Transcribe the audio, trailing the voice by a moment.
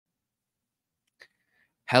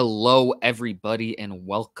Hello, everybody, and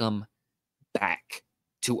welcome back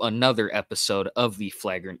to another episode of the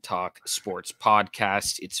Flagrant Talk Sports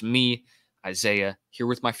Podcast. It's me, Isaiah, here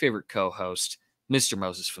with my favorite co-host, Mr.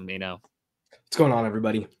 Moses Firmino. What's going on,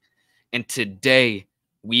 everybody? And today,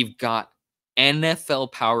 we've got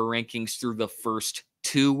NFL power rankings through the first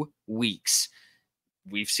 2 weeks.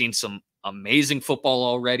 We've seen some amazing football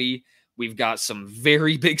already. We've got some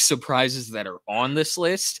very big surprises that are on this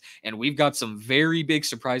list, and we've got some very big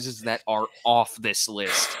surprises that are off this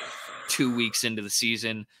list 2 weeks into the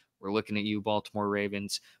season. We're looking at you, Baltimore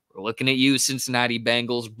Ravens. We're looking at you, Cincinnati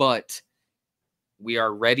Bengals, but we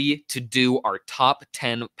are ready to do our top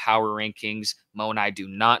 10 power rankings. Mo and I do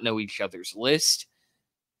not know each other's list.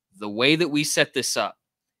 The way that we set this up,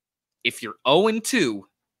 if you're 0-2,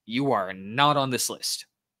 you are not on this list.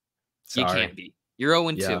 Sorry. You can't be. You're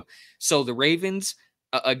 0-2. So the Ravens,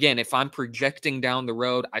 again, if I'm projecting down the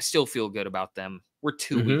road, I still feel good about them. We're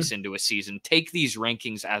 2 weeks into a season. Take these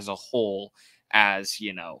rankings as a whole as,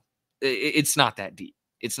 it's not that deep.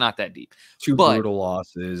 It's not that deep. Two brutal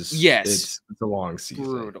losses. Yes. It's a long season.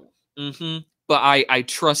 Brutal. But I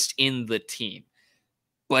trust in the team.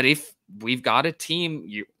 But if we've got a team,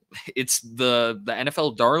 it's the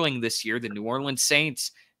NFL darling this year, the New Orleans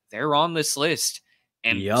Saints. They're on this list.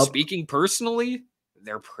 And speaking personally,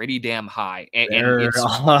 they're pretty damn high. It's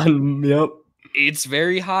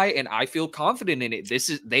very high, and I feel confident in it.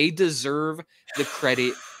 They deserve the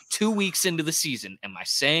credit 2 weeks into the season. Am I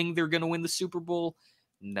saying they're going to win the Super Bowl?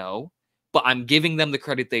 No. But I'm giving them the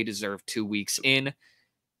credit they deserve 2 weeks in.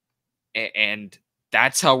 And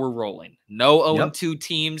that's how we're rolling. No 0-2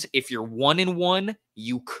 teams. If you're 1-1,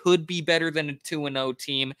 you could be better than a 2-0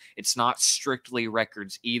 team. It's not strictly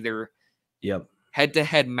records either. Yep.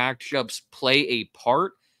 Head-to-head matchups play a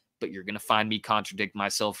part, but you're going to find me contradict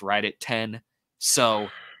myself right at 10. So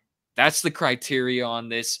that's the criteria on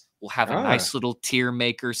this. We'll have a nice little tier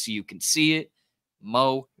maker so you can see it.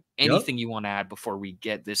 Mo, anything you want to add before we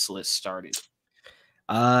get this list started?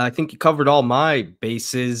 I think you covered all my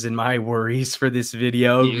bases and my worries for this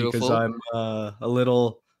video. Beautiful. Because I'm a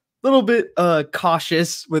little bit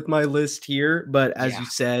cautious with my list here. But as you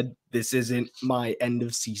said, this isn't my end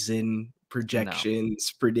of season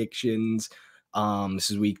predictions.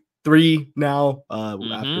 This is week 3 now.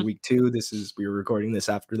 After week 2, we were recording this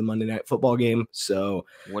after the Monday Night Football game. So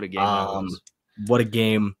what a game that was. What a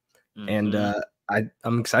game. And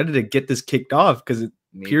I'm excited to get this kicked off because it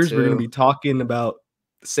appears we're going to be talking about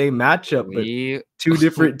the same matchup, but 2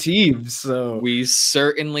 different teams. So we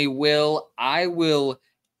certainly will. I will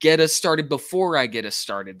get us started. Before I get us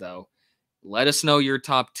started, though, let us know your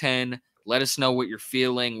top 10. Let us know what you're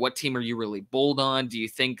feeling. What team are you really bold on? Do you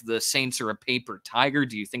think the Saints are a paper tiger?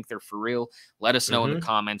 Do you think they're for real? Let us know in the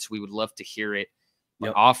comments. We would love to hear it.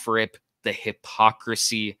 But off rip, the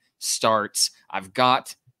hypocrisy starts. I've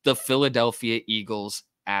got the Philadelphia Eagles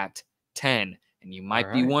at 10. And you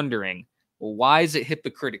might be wondering, well, why is it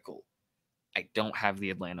hypocritical? I don't have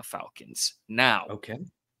the Atlanta Falcons. Now,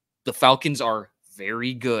 the Falcons are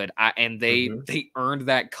very good, and they earned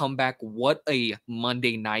that comeback. What a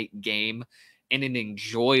Monday night game, and an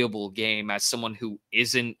enjoyable game as someone who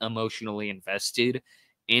isn't emotionally invested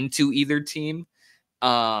into either team.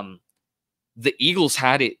 The Eagles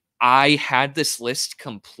had it. I had this list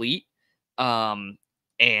complete, and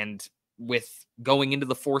with going into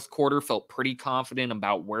the fourth quarter, felt pretty confident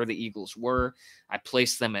about where the Eagles were. I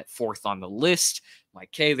placed them at 4th on the list. Like,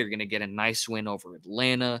 hey, they're going to get a nice win over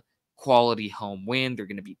Atlanta. Quality home win. They're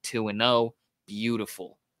going to be 2-0.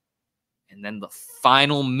 Beautiful. And then the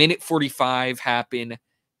final minute 45 happened.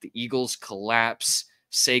 The Eagles collapse.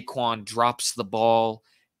 Saquon drops the ball,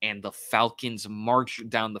 and the Falcons march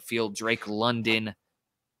down the field. Drake London.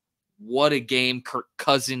 What a game. Kirk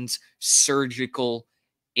Cousins, surgical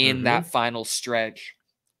in that final stretch.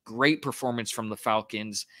 Great performance from the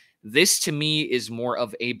Falcons. This, to me, is more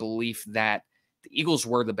of a belief that the Eagles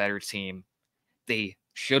were the better team. They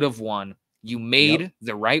should have won. You made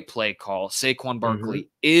the right play call. Saquon Barkley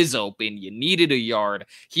is open. You needed a yard.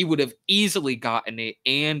 He would have easily gotten it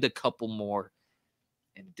and a couple more.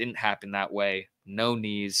 And it didn't happen that way. No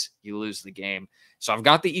knees. You lose the game. So I've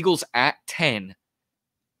got the Eagles at 10.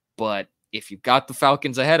 But if you've got the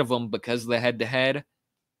Falcons ahead of them because of the head-to-head,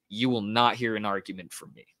 you will not hear an argument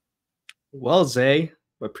from me. Well, Zay,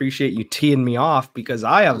 appreciate you teeing me off because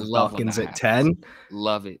I have the Falcons at 10.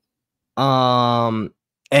 Love it.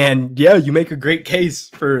 And yeah, you make a great case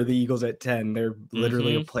for the Eagles at 10. They're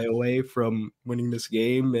literally a play away from winning this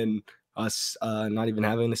game and us not even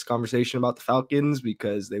having this conversation about the Falcons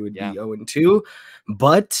because they would be 0-2.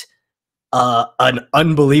 But An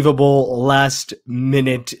unbelievable last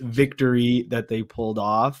minute victory that they pulled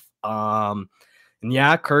off. And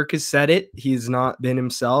yeah, Kirk has said it. He's not been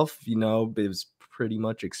himself. You know, it was pretty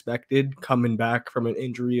much expected coming back from an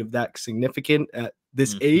injury of that significant at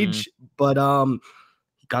this age. But he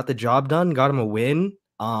got the job done, got him a win.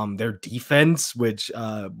 Their defense, which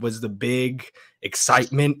was the big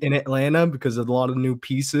excitement in Atlanta because of a lot of new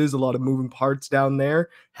pieces, a lot of moving parts down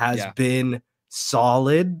there, has been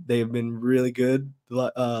solid. They've been really good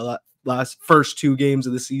first 2 games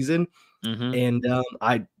of the season. And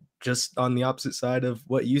I just on the opposite side of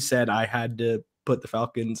what you said, I had to put the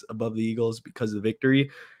Falcons above the Eagles because of the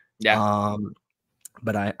victory.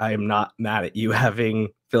 But I am not mad at you having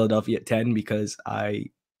Philadelphia at 10 because I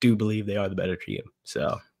do believe they are the better team.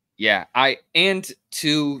 So yeah,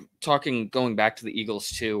 going back to the Eagles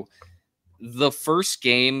too, the first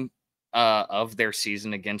game of their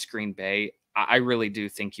season against Green Bay, I really do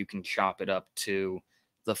think you can chop it up to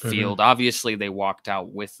the field. Obviously, they walked out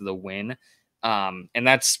with the win, and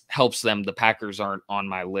that's helps them. The Packers aren't on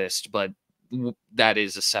my list, but that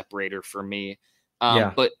is a separator for me.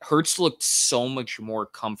 But Hurts looked so much more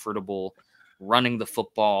comfortable running the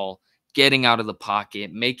football, getting out of the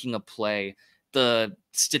pocket, making a play. The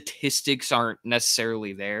statistics aren't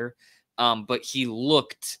necessarily there, but he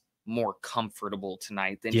looked more comfortable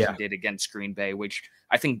tonight than he did against Green Bay, which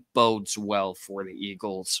I think bodes well for the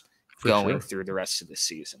Eagles going through the rest of the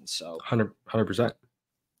season. So 100%.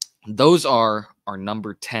 Those are our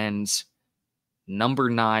number 10s. Number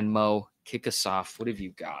 9, Mo, kick us off. What have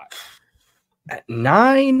you got? At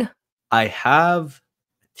 9, I have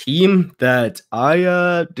a team that I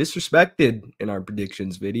disrespected in our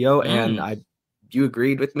predictions video, and you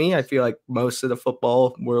agreed with me. I feel like most of the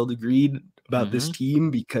football world agreed about this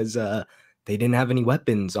team because they didn't have any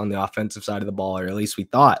weapons on the offensive side of the ball, or at least we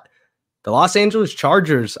thought. The Los Angeles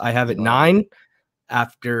Chargers, I have at 9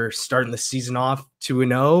 after starting the season off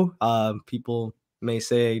 2-0. People may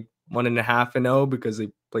say 1.5-0 because they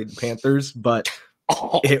played the Panthers, but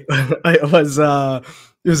it was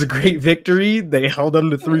a great victory. They held them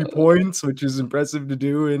to 3 points, which is impressive to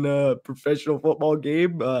do in a professional football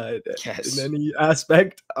game in any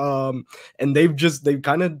aspect. And they've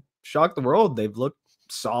kind of shocked the world. They've looked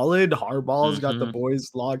solid. Harbaugh's got the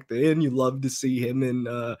boys locked in. You love to see him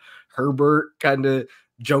and Herbert kind of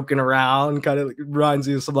joking around, kind of reminds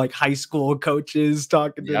me of some like high school coaches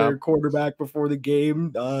talking to their quarterback before the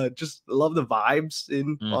game. Just love the vibes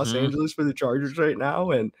in Los Angeles for the Chargers right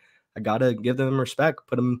now, and I gotta give them respect,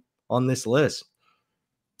 put them on this list.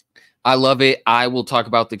 I love it. I will talk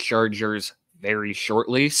about the Chargers very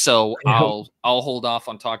shortly, so I'll hold off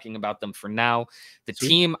on talking about them for now. The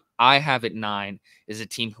team I have at 9 is a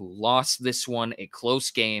team who lost this one, a close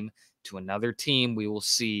game, to another team we will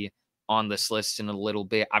see on this list in a little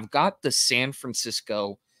bit. I've got the San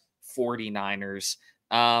Francisco 49ers.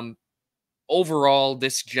 Overall,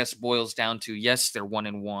 this just boils down to, yes, they're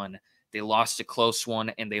 1-1. They lost a close one,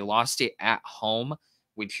 and they lost it at home,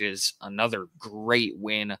 which is another great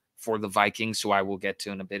win for the Vikings, who I will get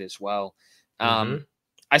to in a bit as well.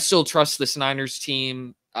 I still trust this Niners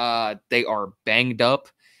team. They are banged up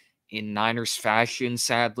in Niners fashion,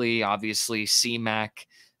 sadly. Obviously, C-Mac,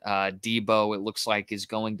 Debo, it looks like, is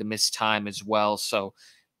going to miss time as well. So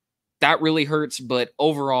that really hurts. But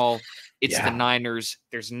overall, it's the Niners.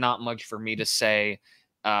 There's not much for me to say.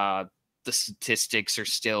 The statistics are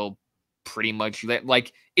still pretty much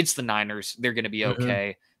like it's the Niners. They're going to be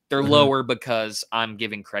okay. They're lower because I'm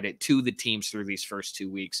giving credit to the teams through these first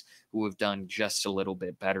 2 weeks who have done just a little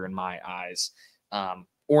bit better in my eyes.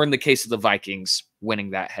 Or in the case of the Vikings,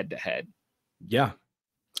 winning that head-to-head. Yeah,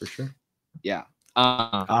 for sure. Yeah.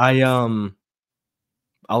 I'll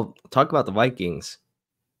talk about the Vikings.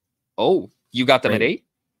 Oh, you got them at 8?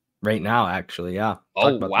 Right now, actually, yeah.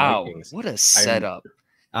 Oh, wow. What a setup.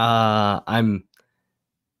 I'm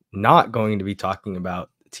not going to be talking about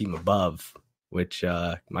the team above, which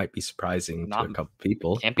might be surprising to a couple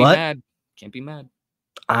people. Can't be mad. Can't be mad.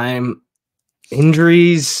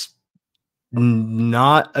 Injuries,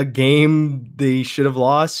 not a game they should have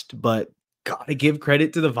lost, but gotta give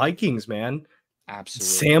credit to the Vikings, man.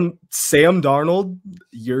 Absolutely. Sam Darnold,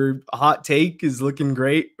 your hot take is looking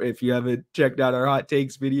great. If you haven't checked out our hot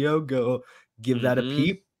takes video, go give that a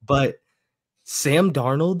peep. But Sam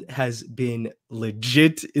Darnold has been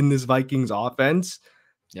legit in this Vikings offense.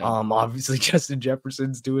 Obviously Justin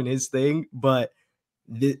Jefferson's doing his thing, but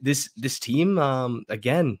this team,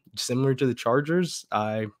 again, similar to the Chargers,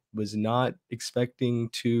 I was not expecting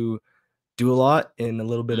to do a lot in a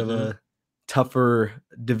little bit of a tougher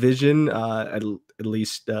division, at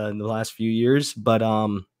least in the last few years. But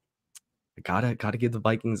gotta give the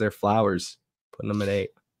Vikings their flowers, putting them at 8.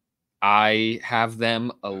 I have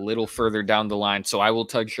them a little further down the line, so I will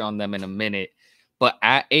touch on them in a minute. But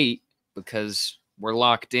at 8, because we're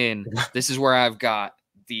locked in, this is where I've got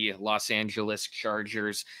the Los Angeles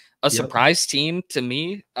Chargers. A surprise team to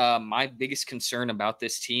me. My biggest concern about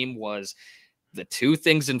this team was the two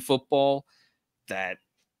things in football that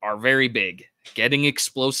are very big: getting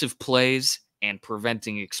explosive plays and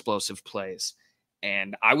preventing explosive plays.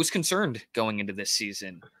 And I was concerned going into this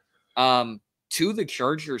season. To the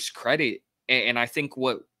Chargers' credit, and I think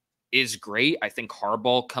what is great, I think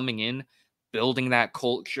Harbaugh coming in, building that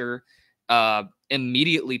culture,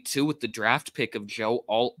 immediately too with the draft pick of Joe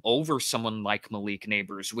all over someone like Malik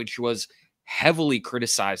Neighbors, which was heavily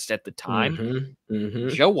criticized at the time.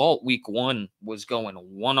 Joe Alt week 1 was going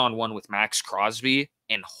one-on-one with Max Crosby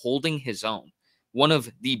and holding his own. One of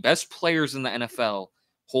the best players in the NFL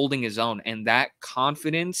holding his own. And that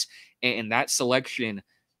confidence and that selection,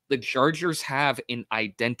 the Chargers have an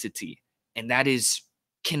identity. And that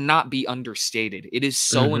cannot be understated. It is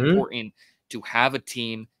so important to have a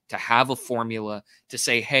team, to have a formula, to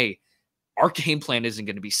say, hey, our game plan isn't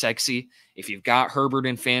going to be sexy. If you've got Herbert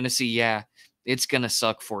in fantasy, yeah, it's going to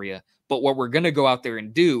suck for you. But what we're going to go out there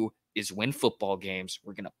and do is win football games.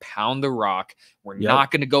 We're going to pound the rock. We're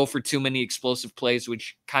not going to go for too many explosive plays,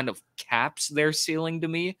 which kind of caps their ceiling to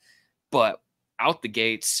me. But out the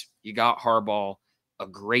gates, you got Harbaugh, a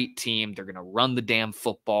great team. They're going to run the damn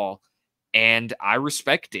football, and I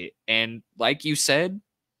respect it. And like you said,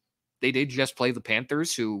 they did just play the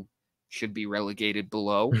Panthers, who should be relegated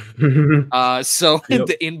below. So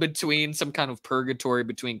in between, some kind of purgatory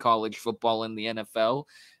between college football and the NFL.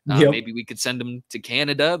 Maybe we could send them to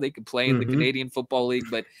Canada. They could play in the Canadian Football League.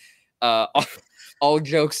 But all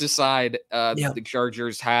jokes aside, the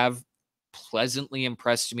Chargers have pleasantly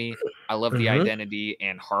impressed me. I love the identity,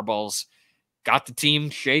 and Harbaugh's got the team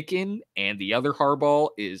shaken, and the other Harbaugh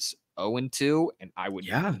is 0-2, and I would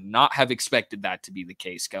not have expected that to be the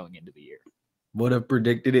case going into the year. Would have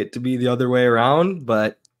predicted it to be the other way around,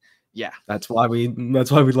 but that's why we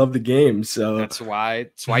love the game. So that's why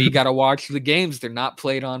you got to watch the games. They're not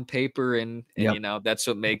played on paper, and you know, that's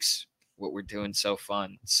what makes what we're doing so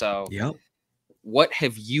fun. So what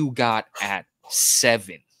have you got at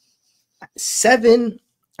 7? 7,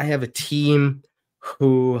 I have a team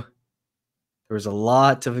who there was a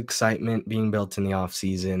lot of excitement being built in the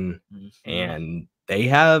offseason, and they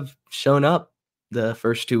have shown up the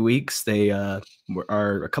first 2 weeks. They are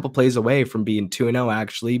a couple plays away from being 2-0,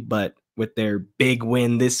 actually, but with their big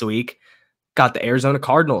win this week, got the Arizona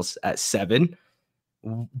Cardinals at 7.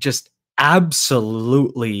 Just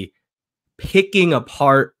absolutely picking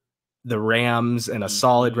apart the Rams, and a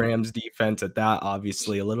solid Rams defense at that.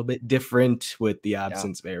 Obviously a little bit different with the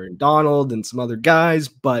absence of Aaron Donald and some other guys,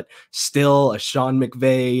 but still a Sean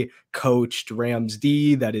McVay coached Rams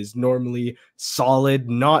D that is normally solid,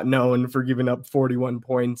 not known for giving up 41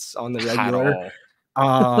 points on the regular.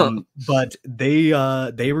 But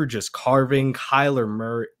they were just carving Kyler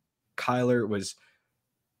Murray. Kyler was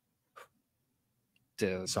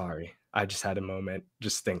sorry. I just had a moment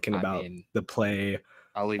just thinking about the play.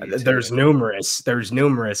 I'll leave you there's numerous, but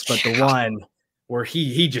the one where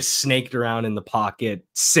he just snaked around in the pocket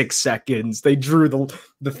 6 seconds. They drew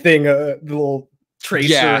the thing, the little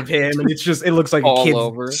tracer of him, and it looks like a kid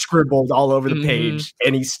scribbled all over the page,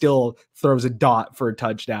 and he still throws a dot for a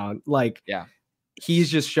touchdown. Like,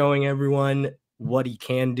 he's just showing everyone what he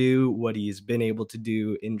can do, what he's been able to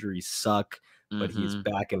do. Injuries suck. But he's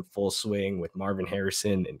back in full swing with Marvin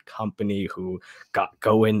Harrison and company, who got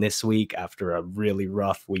going this week after a really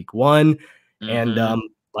rough week 1. And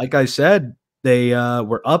like I said, they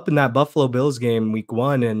were up in that Buffalo Bills game week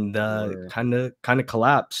 1 and kind of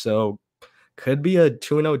collapsed. So could be a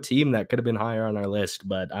 2-0 team that could have been higher on our list,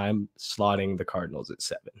 but I'm slotting the Cardinals at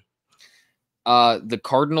 7. The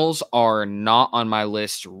Cardinals are not on my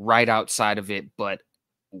list, right outside of it, but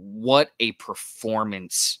what a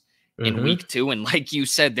performance in week 2. And like you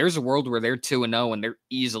said, there's a world where they're 2-0 and they're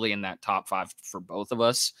easily in that top 5 for both of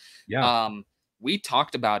us. We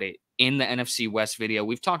talked about it in the NFC West video.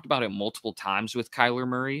 We've talked about it multiple times with Kyler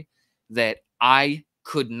Murray, that I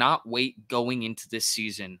could not wait going into this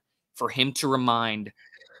season for him to remind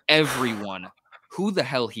everyone who the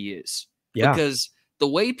hell he is. Because the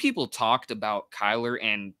way people talked about Kyler,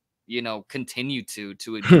 and, you know, continue to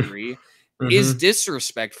a degree, is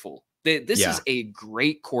disrespectful. This is a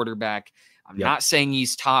great quarterback. I'm not saying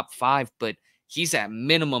he's top 5, but he's at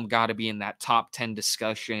minimum got to be in that top 10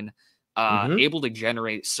 discussion, able to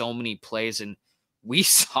generate so many plays. And we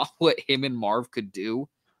saw what him and Marv could do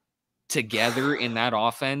together in that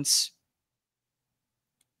offense.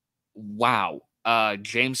 wow.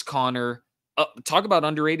 James Conner, talk about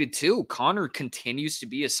underrated too. Conner continues to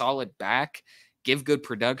be a solid back, give good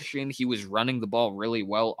production. He was running the ball really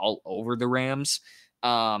well all over the Rams.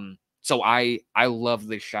 So I love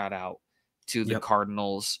this shout out to the Yep.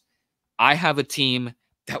 Cardinals. I have a team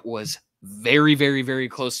that was very, very, very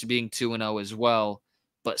close to being 2-0 as well,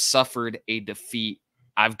 but suffered a defeat.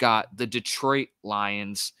 I've got the Detroit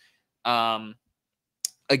Lions. Again,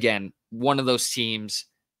 one of those teams,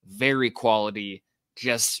 very quality,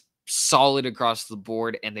 just solid across the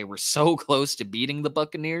board, and they were so close to beating the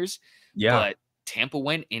Buccaneers, Yeah. but Tampa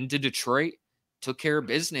went into Detroit, took care of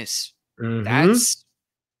business. Mm-hmm. That's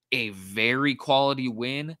a very quality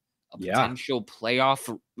win, a Yeah. potential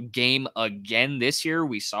playoff game again this year.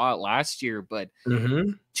 We saw it last year, but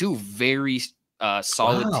two very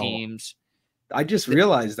solid Wow. teams. I just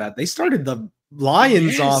realized that they started the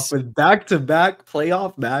Lions off with back-to-back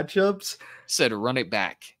playoff matchups. Said run it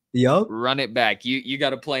back. Yep. Run it back. You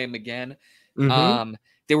got to play them again.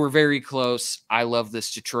 They were very close. I love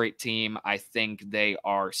this Detroit team. I think they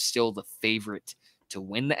are still the favorite to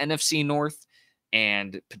win the NFC North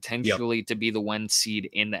and potentially to be the 1 seed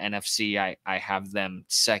in the NFC. I have them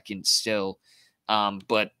second still.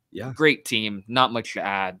 But great team. Not much to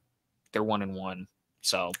add. They're 1-1.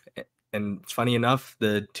 So, and funny enough,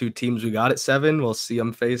 the two teams we got at 7, we'll see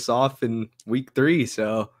them face off in week 3.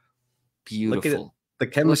 So beautiful. The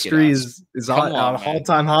chemistry is on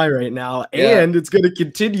all-time high right now, and it's going to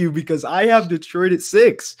continue because I have Detroit at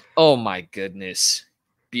 6. Oh my goodness,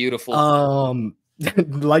 beautiful.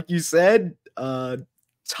 Like you said,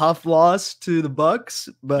 tough loss to the Bucks,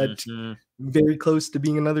 but very close to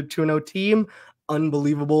being another 2-0 team.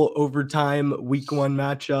 Unbelievable overtime week 1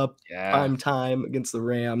 matchup, prime time against the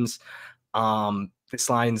Rams. This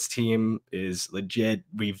Lions team is legit.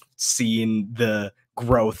 We've seen the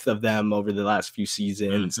growth of them over the last few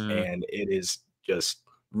seasons, and it is just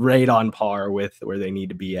right on par with where they need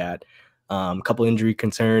to be at. A couple injury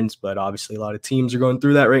concerns, but obviously a lot of teams are going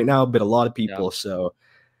through that right now, but a lot of people. So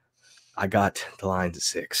I got the Lions at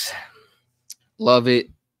 6. Love it.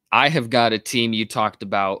 I have got a team you talked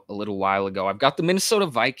about a little while ago. I've got the Minnesota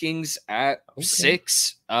Vikings at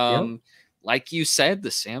 6. Like you said, the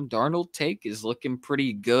Sam Darnold take is looking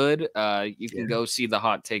pretty good. You can go see the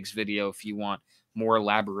Hot Takes video if you want more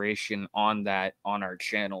elaboration on that on our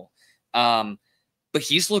channel. But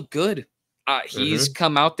he's looked good. He's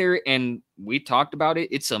come out there, and we talked about it.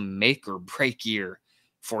 It's a make or break year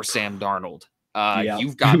for Sam Darnold.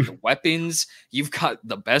 You've got the weapons. You've got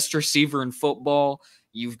the best receiver in football.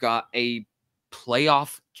 You've got a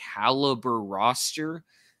playoff caliber roster.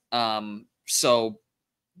 So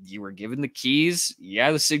you were given the keys.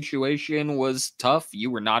 Yeah, the situation was tough.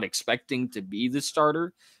 You were not expecting to be the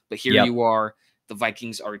starter, but here you are. The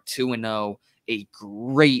Vikings are 2-0, a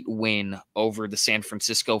great win over the San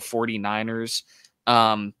Francisco 49ers.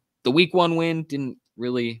 The week 1 win didn't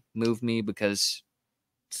really move me because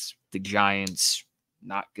the Giants,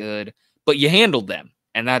 not good, but you handled them,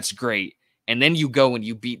 and that's great. And then you go and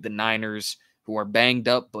you beat the Niners, who are banged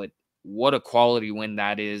up, but what a quality win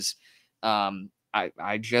that is.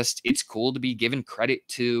 It's cool to be given credit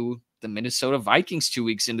to the Minnesota Vikings 2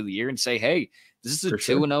 weeks into the year and say, hey, this is a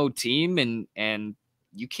 2-0 team, and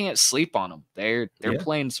you can't sleep on them. They're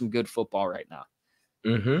playing some good football right now.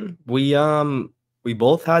 We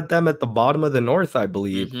both had them at the bottom of the North, I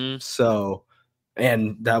believe. So,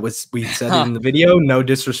 and that was, we said in the video, no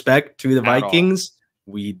disrespect to the Vikings.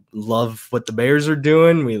 We love what the Bears are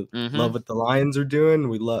doing. We love what the Lions are doing.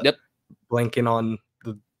 We love blanking on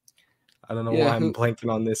the. I don't know why I'm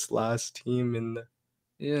blanking on this last team in the.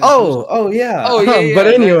 But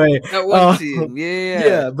anyway, that one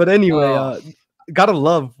team. But anyway, gotta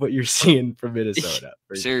love what you're seeing from Minnesota.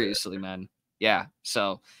 Seriously, man. Yeah.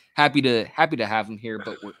 So happy to have him here,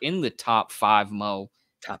 but we're in the top 5, Mo.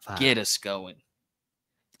 Top 5. Get us going.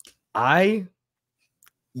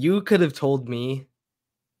 You could have told me,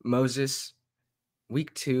 Moses,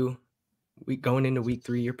 week 2, going into week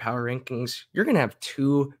 3, your power rankings, you're gonna have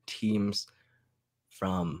 2 teams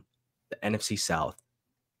from the NFC South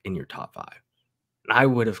in your top 5. And I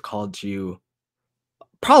would have called you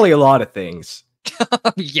probably a lot of things.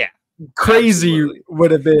 Crazy would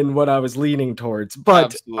have been what I was leaning towards.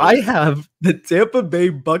 But I have the Tampa Bay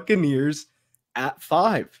Buccaneers at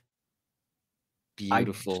 5.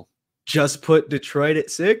 Beautiful. Just put Detroit at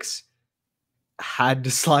 6. Had to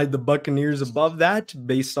slide the Buccaneers above that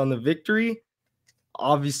based on the victory.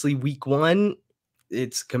 Obviously, week 1,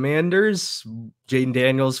 it's Commanders, Jaden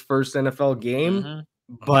Daniels' first NFL game.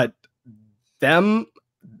 But them,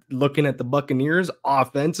 looking at the Buccaneers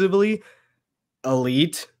offensively,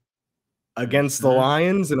 elite. against the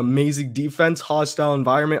Lions, an amazing defense, hostile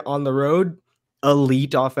environment on the road,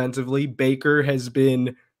 elite offensively. Baker has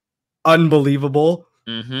been unbelievable.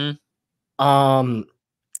 And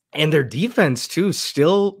their defense too,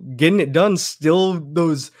 still getting it done, still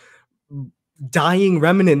those dying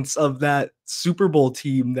remnants of that Super Bowl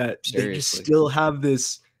team that they just still have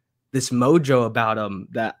this mojo about them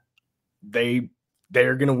that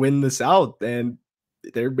they're gonna win the South, and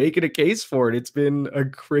they're making a case for it. It's been a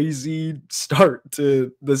crazy start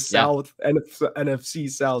to the South NFC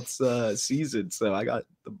South's season. So I got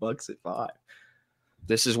the Bucks at 5.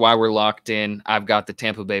 This is why we're locked in. I've got the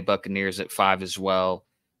Tampa Bay Buccaneers at 5 as well.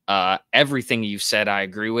 Everything you've said, I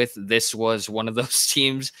agree with. This was one of those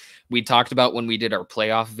teams we talked about when we did our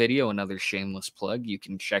playoff video. Another shameless plug. You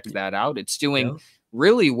can check that out. It's doing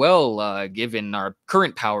really well given our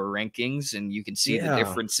current power rankings, and you can see the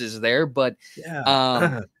differences there. But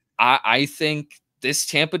I think this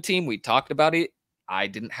Tampa team, we talked about it. I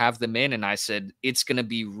didn't have them in, and I said it's going to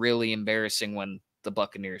be really embarrassing when the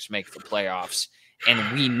Buccaneers make the playoffs.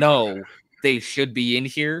 And we know they should be in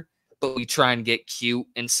here, but we try and get cute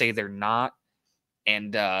and say they're not.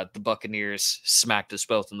 And the Buccaneers smacked us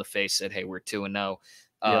both in the face, said, hey, we're 2-0.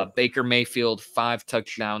 Baker Mayfield, 5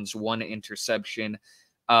 touchdowns, 1 interception.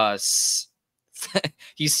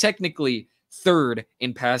 He's technically 3rd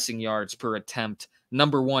in passing yards per attempt.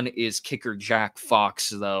 Number 1 is kicker Jack Fox,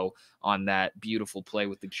 though, on that beautiful play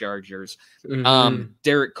with the Chargers.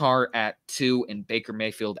 Derek Carr at 2 and Baker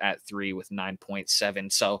Mayfield at 3 with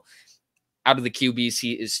 9.7. So out of the QBs,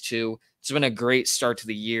 he is 2. It's been a great start to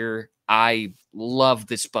the year. I love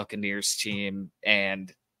this Buccaneers team,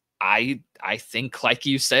 and I think, like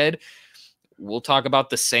you said, we'll talk about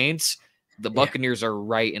the Saints. The Buccaneers are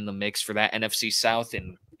right in the mix for that NFC South,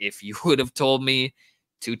 and if you would have told me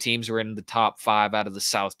 2 teams were in the top 5 out of the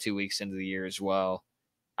South 2 weeks into the year as well,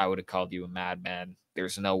 I would have called you a madman.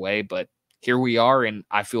 There's no way, but here we are, and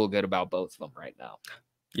I feel good about both of them right now.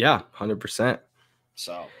 Yeah, 100%.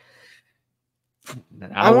 So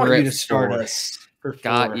I want you to start us for 4.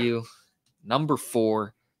 Got you. Number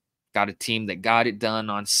 4, got a team that got it done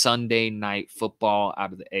on Sunday Night Football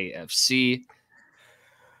out of the AFC.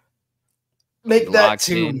 Make that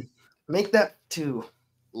 2. Make that 2.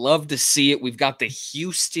 Love to see it. We've got the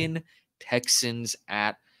Houston Texans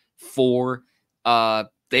at 4.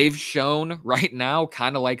 They've shown right now,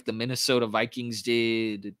 kind of like the Minnesota Vikings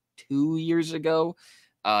did 2 years ago,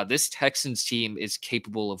 this Texans team is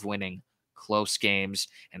capable of winning close games,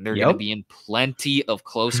 and they're going to be in plenty of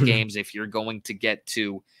close games if you're going to get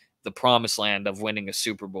to the promised land of winning a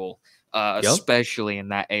Super Bowl, especially in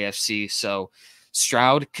that AFC. So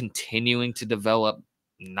Stroud continuing to develop,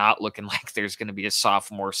 not looking like there's going to be a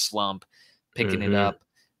sophomore slump, picking it up.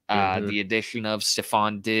 The addition of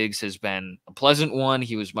Stephon Diggs has been a pleasant one.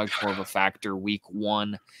 He was much more of a factor week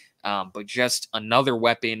 1, but just another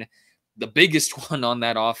weapon. The biggest one on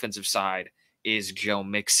that offensive side is Joe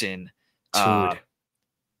Mixon.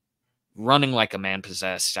 Running like a man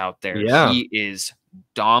possessed out there. He is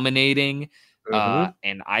dominating,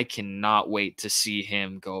 and I cannot wait to see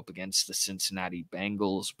him go up against the Cincinnati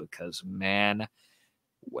Bengals because, man,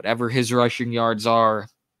 whatever his rushing yards are,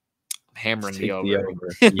 I'm hammering the over.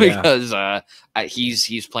 Because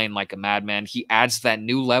he's playing like a madman. He adds that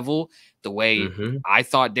new level. The way I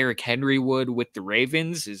thought Derrick Henry would with the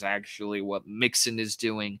Ravens is actually what Mixon is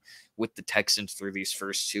doing with the Texans through these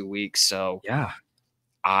first 2 weeks. So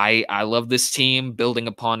I love this team building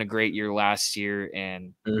upon a great year last year,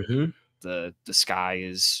 and the sky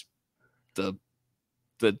is the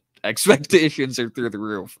expectations are through the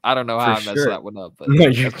roof. I don't know how I messed that one up, but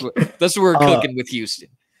that's what we're cooking with Houston.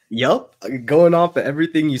 Going off of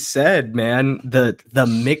everything you said, man, the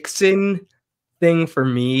Mixon thing for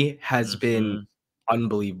me has been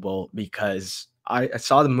unbelievable because I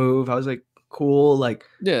saw the move. I was like, cool. Like,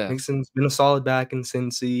 Mixon's been a solid back in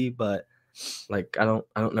Cincy, but like, I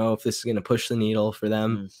don't know if this is gonna push the needle for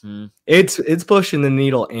them. It's pushing the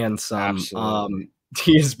needle and some.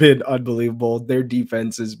 He's been unbelievable. Their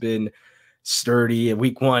defense has been sturdy.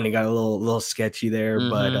 Week 1, he got a little sketchy there,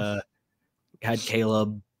 but had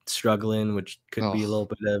Caleb struggling, which could be a little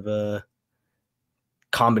bit of a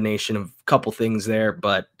combination of a couple things there,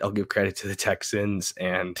 but I'll give credit to the Texans,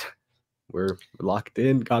 and we're locked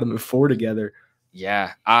in. Got them at 4 together.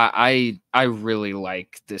 Yeah, I really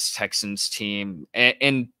like this Texans team,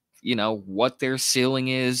 and you know what their ceiling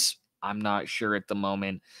is, I'm not sure at the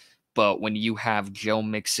moment. But when you have Joe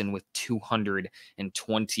Mixon with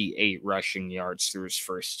 228 rushing yards through his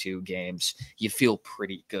first 2 games, you feel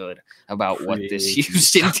pretty good about what this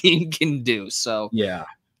Houston team can do. So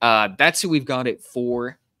that's who we've got at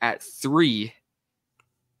 4. At 3,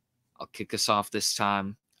 I'll kick us off this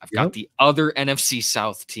time. I've Yep. got the other NFC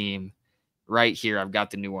South team right here. I've got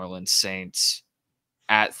the New Orleans Saints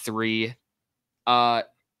at 3. All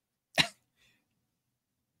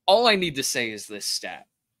I need to say is this stat.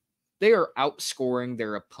 They are outscoring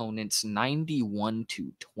their opponents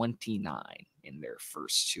 91-29 in their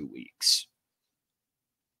first 2 weeks.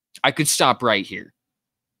 I could stop right here.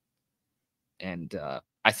 And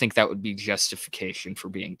I think that would be justification for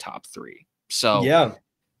being top 3. So, yeah,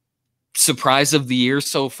 surprise of the year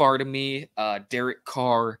so far to me, Derek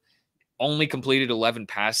Carr only completed 11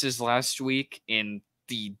 passes last week in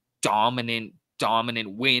the dominant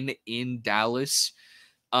win in Dallas.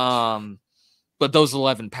 But those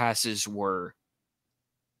 11 passes were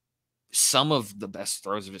some of the best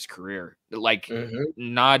throws of his career. Like,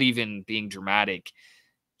 not even being dramatic.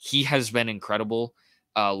 He has been incredible.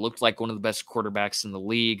 Looked like one of the best quarterbacks in the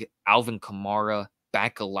league. Alvin Kamara,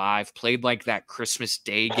 back alive, played like that Christmas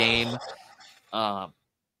Day game.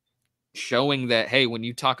 Showing that, hey, when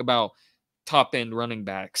you talk about top-end running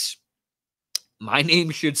backs, my name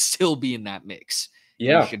should still be in that mix.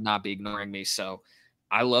 Yeah. You should not be ignoring me. So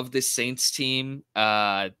I love this Saints team.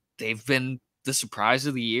 They've been the surprise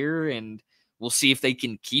of the year, and we'll see if they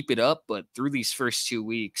can keep it up. But through these first 2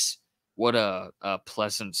 weeks, what a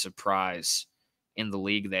pleasant surprise in the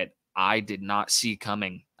league that I did not see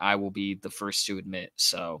coming. I will be the first to admit.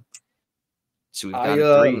 So we've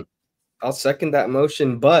got 3. I'll second that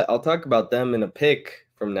motion, but I'll talk about them in a pick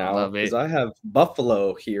from now because I have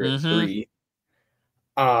Buffalo here at 3.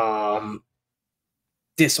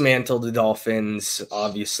 Dismantle the Dolphins,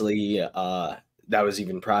 obviously. That was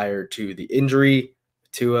even prior to the injury.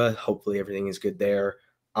 Tua, hopefully everything is good there.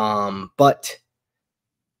 But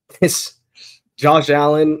this Josh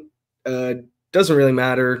Allen doesn't really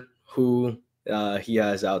matter who he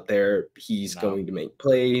has out there. He's going to make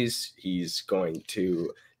plays. He's going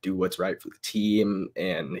to do what's right for the team,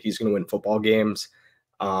 and he's going to win football games.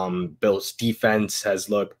 Bill's defense has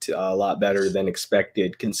looked a lot better than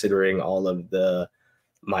expected, considering all of the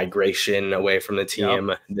migration away from the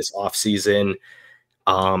team this offseason.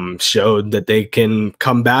 Showed that they can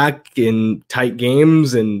come back in tight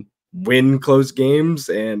games and win close games,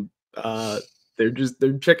 and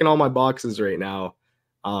they're checking all my boxes right now.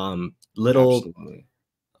 Little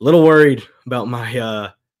worried about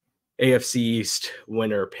my AFC East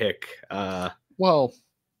winner pick. Well,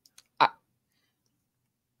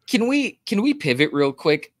 can we pivot real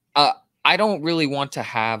quick? I don't really want to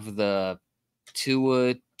have the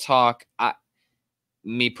Tua talk.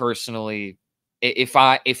 Me personally,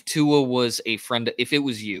 if Tua was a friend, if it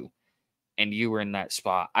was you and you were in that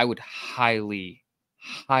spot, I would highly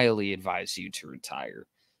advise you to retire,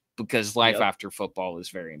 because life after football is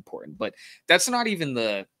very important. But that's not even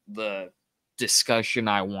the discussion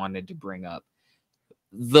I wanted to bring up.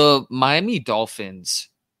 The Miami Dolphins,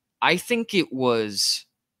 I think it was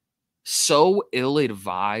so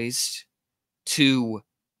ill-advised to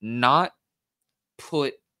not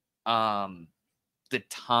put the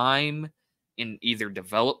time in either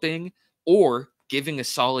developing or giving a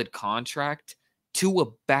solid contract to a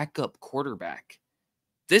backup quarterback.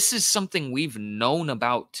 This is something we've known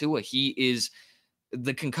about Tua.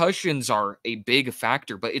 The concussions are a big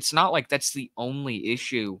factor, but it's not like that's the only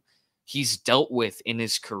issue he's dealt with in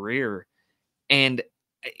his career. And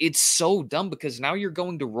it's so dumb because now you're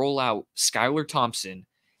going to roll out Skylar Thompson,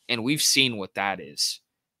 and we've seen what that is.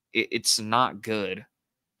 It's not good.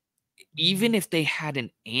 Even if they had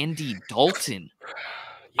an Andy Dalton,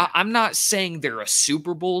 I'm not saying they're a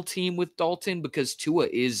Super Bowl team with Dalton, because Tua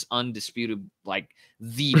is undisputed, like,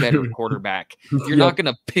 the better quarterback. You're not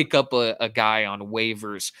going to pick up a guy on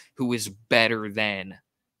waivers who is better than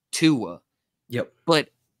Tua. But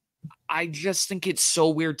I just think it's so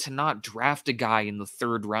weird to not draft a guy in the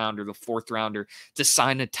 3rd round or the 4th rounder to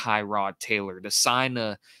sign a Tyrod Taylor, to sign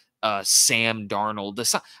a Sam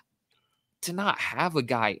Darnold, to not have a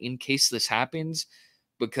guy in case this happens.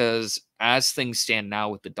 Because as things stand now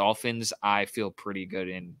with the Dolphins, I feel pretty good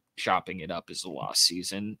in chopping it up as a lost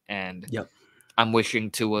season. And I'm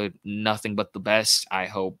wishing Tua nothing but the best. I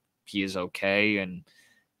hope he is okay, and,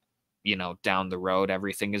 down the road,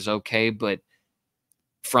 everything is okay. But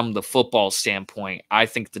from the football standpoint, I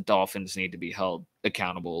think the Dolphins need to be held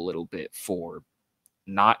accountable a little bit for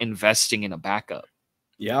not investing in a backup.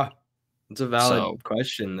 Yeah, it's a valid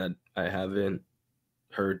question that I haven't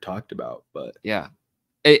heard talked about, but yeah.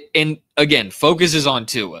 And again, focus is on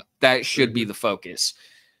Tua. That should be the focus.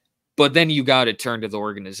 But then you got to turn to the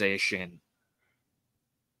organization.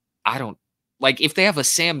 I don't like, if they have a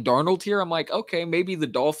Sam Darnold here, I'm like, okay, maybe the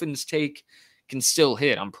Dolphins can still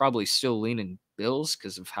hit. I'm probably still leaning Bills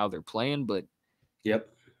because of how they're playing, but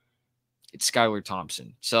It's Skylar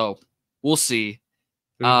Thompson. So we'll see.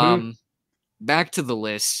 Mhm. Back to the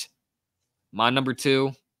list. My number 2,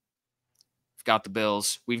 I've got the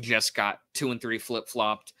Bills. We've just got 2 and 3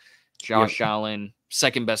 flip-flopped. Yep. Josh Allen,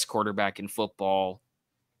 second best quarterback in football.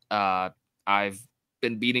 I've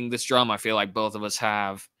been beating this drum. I feel like both of us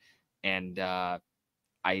have. And I'll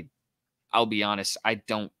be honest, I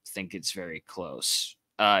don't think it's very close.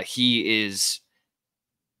 He is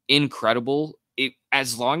incredible.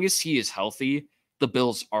 As long as he is healthy, the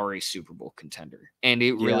Bills are a Super Bowl contender. And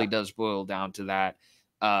it really does boil down to that.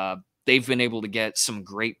 They've been able to get some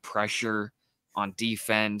great pressure on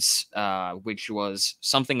defense, which was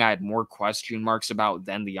something I had more question marks about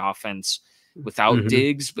than the offense without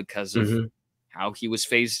Diggs because of how he was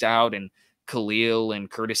phased out, and Khalil and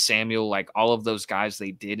Curtis Samuel, like all of those guys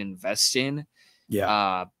they did invest in.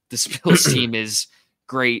 Yeah. The Bills team is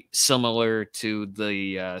great, similar to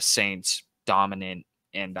the Saints, dominant,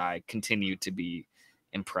 and I continue to be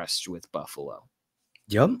impressed with Buffalo.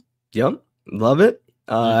 Yep. Love it.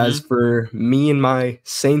 As for me and my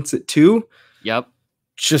Saints at 2,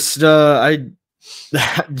 just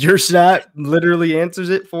your stat literally answers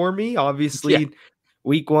it for me. Obviously,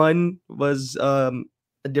 week 1 was a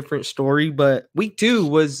different story, but week 2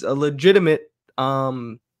 was a legitimate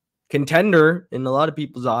contender in a lot of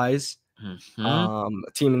people's eyes. A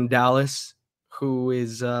team in Dallas who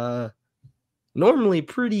is normally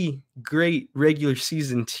pretty great regular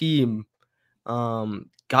season team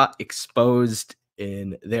got exposed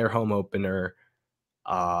in their home opener.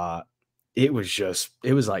 It was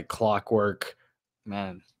like clockwork.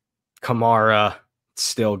 Man, Kamara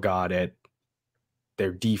still got it.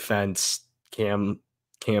 Their defense, Cam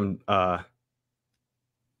that's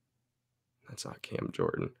not Cam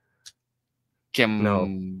Jordan.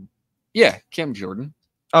 Cam Jordan.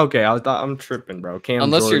 Okay, I'm tripping, bro.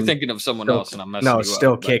 Unless Jordan, you're thinking of someone else, and I'm messing you up.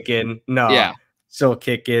 Still kicking. No, still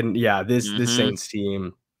kicking. Yeah, this Saints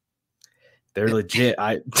team, they're legit.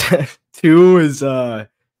 2 is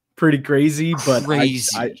pretty crazy, but I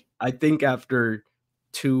think after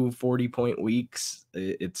 2 40-point weeks,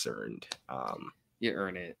 it's earned. You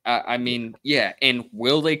earn it. I mean, yeah. And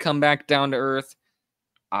will they come back down to earth?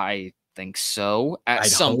 I think so. At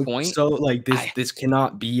some point. So like this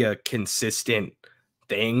cannot be a consistent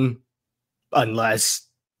thing unless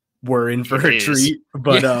we're in for a treat.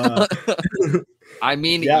 But I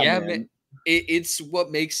mean, man. It's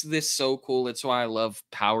what makes this so cool. It's why I love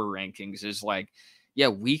power rankings. Is like,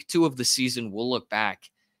 week 2 of the season, we'll look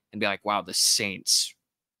back and be like, wow, the Saints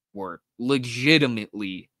were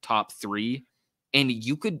legitimately top 3. And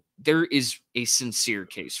there is a sincere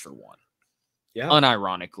case for one. Yeah.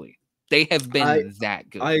 Unironically. They have been that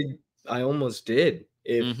good. I almost did.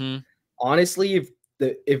 Honestly,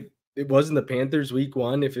 if it wasn't the Panthers week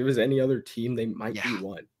 1, if it was any other team, they might be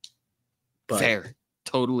 1. But fair.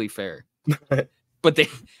 Totally fair. But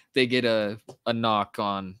they get a knock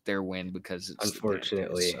on their win because it's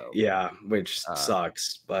unfortunately Panthers, which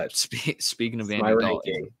sucks. But speaking of Andy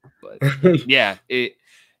Dalton, but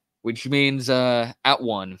which means at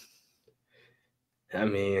 1. I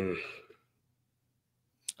mean,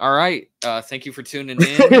 all right. Thank you for tuning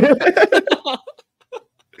in.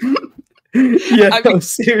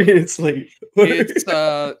 Seriously. It's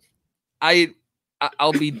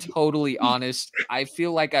I'll be totally honest. I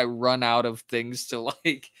feel like I run out of things to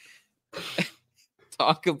like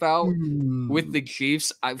talk about with the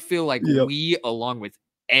Chiefs. I feel like we, along with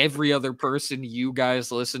every other person you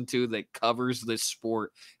guys listen to that covers this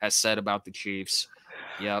sport, has said about the Chiefs.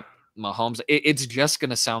 Yep. Mahomes. It's just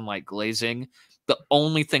going to sound like glazing. The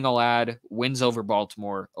only thing I'll add, wins over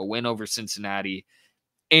Baltimore, a win over Cincinnati,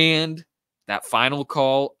 and that final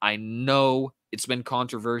call. I know it's been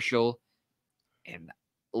controversial. And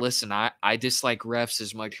listen, I dislike refs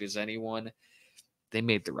as much as anyone. They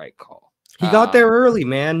made the right call. He got there early,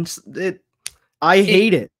 man. I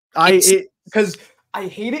hate it. I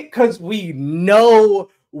hate it because we know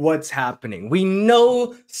what's happening. We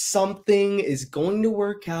know something is going to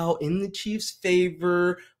work out in the Chiefs'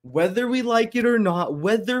 favor, whether we like it or not,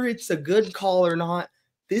 whether it's a good call or not.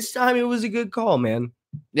 This time it was a good call, man.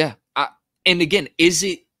 Yeah. And again, is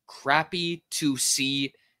it crappy to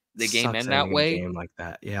see the game end that way? Game like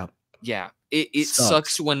that, yeah. It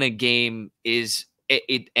sucks when a game it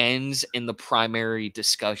ends and the primary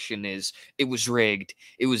discussion is it was rigged,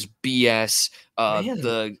 it was BS,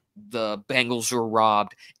 the Bengals were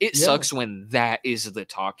robbed. It sucks when that is the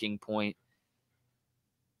talking point.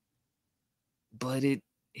 But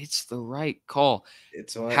it's the right call.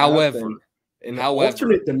 It's what however happened. In an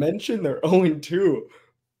alternate dimension, they're 0-2.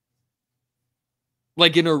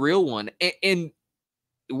 Like in a real one, and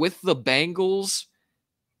with the Bengals,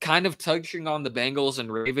 kind of touching on the Bengals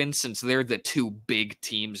and Ravens, since they're the two big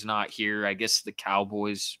teams not here. I guess the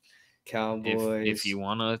Cowboys, if you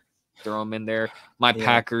want to throw them in there. My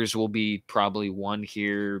Packers will be probably one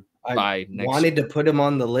here by next. I wanted to put them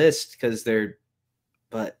on the list because they're,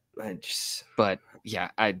 but yeah,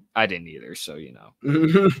 I didn't either. So, you know,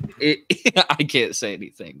 I can't say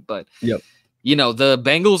anything, but you know, the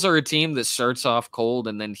Bengals are a team that starts off cold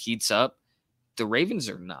and then heats up. The Ravens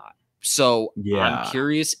are not. So I'm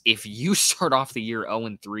curious, if you start off the year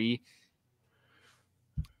 0-3,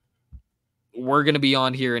 we're going to be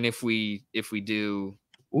on here. And if we do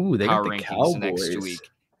they power got the rankings Cowboys next week.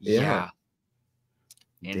 Yeah.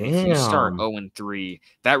 And if you start 0-3,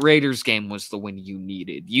 that Raiders game was the win you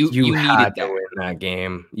needed. You had needed to win that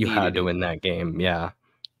game. You had to win that game. Yeah.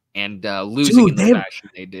 And losing in the fashion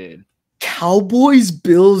they did. Cowboys,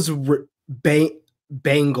 Bills, Bengals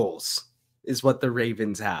is what the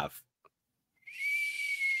Ravens have.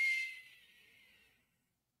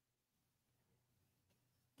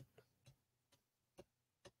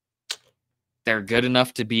 They're good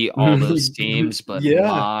enough to beat all those teams, but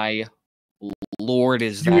my Lord,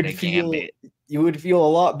 is that a gambit. You would feel a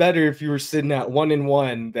lot better if you were sitting at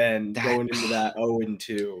 1-1 than going into that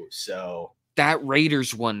 0-2. So that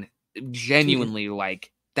Raiders one, genuinely,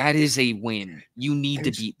 like, that is a win. You need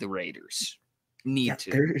to beat the Raiders.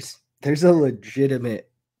 There's a legitimate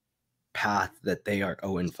path that they are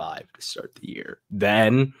 0-5 to start the year.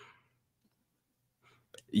 Then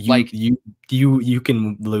you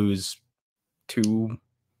can lose 2-3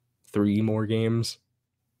 more games.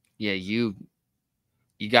 Yeah, you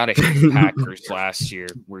got to hit the Packers last year,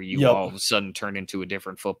 where you all of a sudden turned into a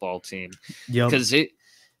different football team. Because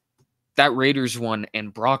that Raiders one,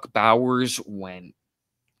 and Brock Bowers went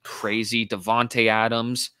crazy. Devontae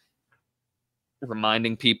Adams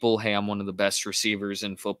reminding people, hey, I'm one of the best receivers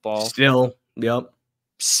in football.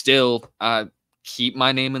 Still, keep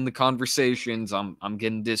my name in the conversations. I'm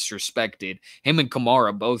getting disrespected. Him and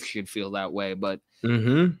Kamara both should feel that way, but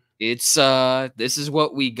it's this is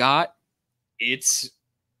what we got. It's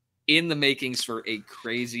in the makings for a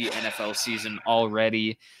crazy NFL season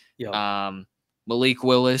already. Malik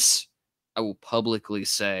Willis, I will publicly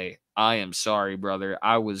say, I am sorry, brother.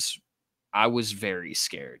 I was very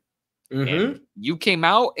scared. And you came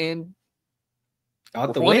out and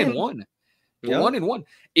got the 1-1. 1-1.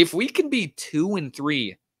 If we can be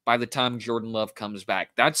 2-3 by the time Jordan Love comes back,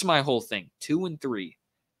 that's my whole thing. 2-3,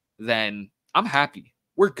 then I'm happy.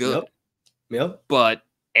 We're good. But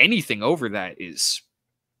anything over that is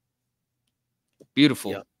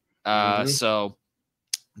beautiful. So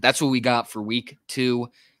that's what we got for week 2.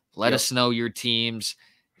 Let us know your teams.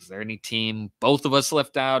 Is there any team both of us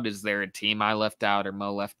left out? Is there a team I left out or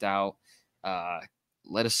Mo left out?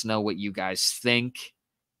 Let us know what you guys think.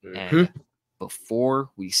 And before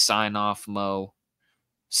we sign off, Mo,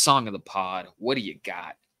 song of the pod, what do you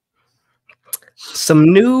got?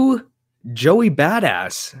 Some new Joey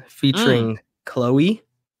Badass featuring Chloe.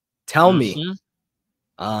 Tell me.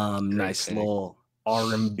 Nice little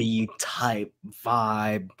R&B type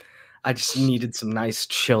vibe. I just needed some nice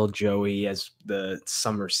chill Joey as the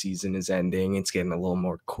summer season is ending. It's getting a little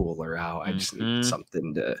more cooler out. I just needed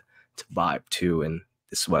something to vibe to, and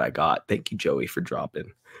this is what I got. Thank you, Joey, for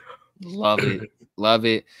dropping. Love it. Love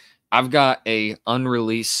it. I've got a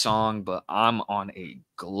unreleased song, but I'm on a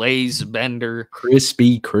glaze bender.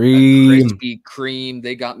 Krispy Kreme. Krispy Kreme.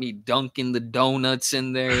 They got me dunking the donuts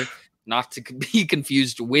in there. Not to be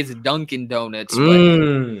confused with Dunkin' Donuts,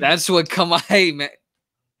 but that's what hey, man.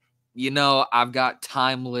 You know, I've got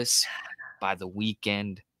Timeless by The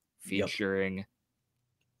Weeknd featuring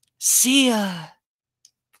Sia,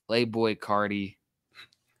 Playboy Cardi.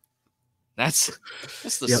 That's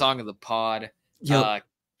the song of the pod.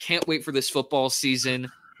 Can't wait for this football season.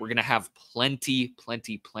 We're going to have plenty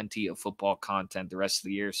of football content the rest of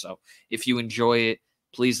the year. So if you enjoy it,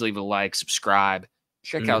 please leave a like, subscribe,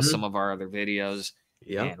 check out some of our other videos.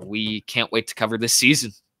 And we can't wait to cover this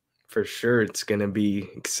season. For sure. It's going to be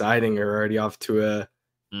exciting. We're already off to a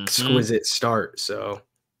exquisite start. So,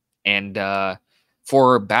 and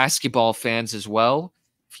for basketball fans as well,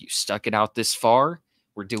 if you stuck it out this far,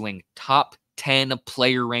 we're doing top 10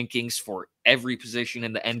 player rankings for every position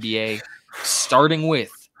in the NBA, starting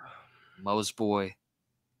with Mo's boy,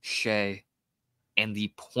 Shea, and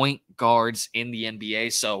the point guards in the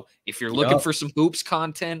NBA. So if you're looking for some hoops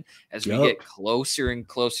content as we get closer and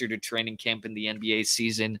closer to training camp in the NBA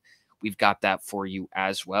season, we've got that for you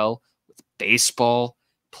as well. With baseball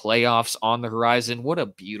playoffs on the horizon, what a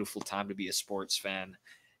beautiful time to be a sports fan.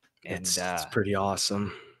 And it's pretty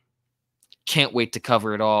awesome. Can't wait to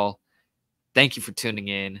cover it all. Thank you for tuning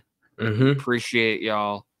in. Appreciate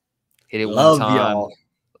y'all. Hit it Love one time. y'all.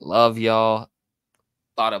 Love y'all.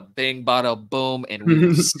 Bada bing, bada boom. And we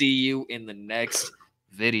will see you in the next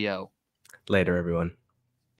video. Later, everyone.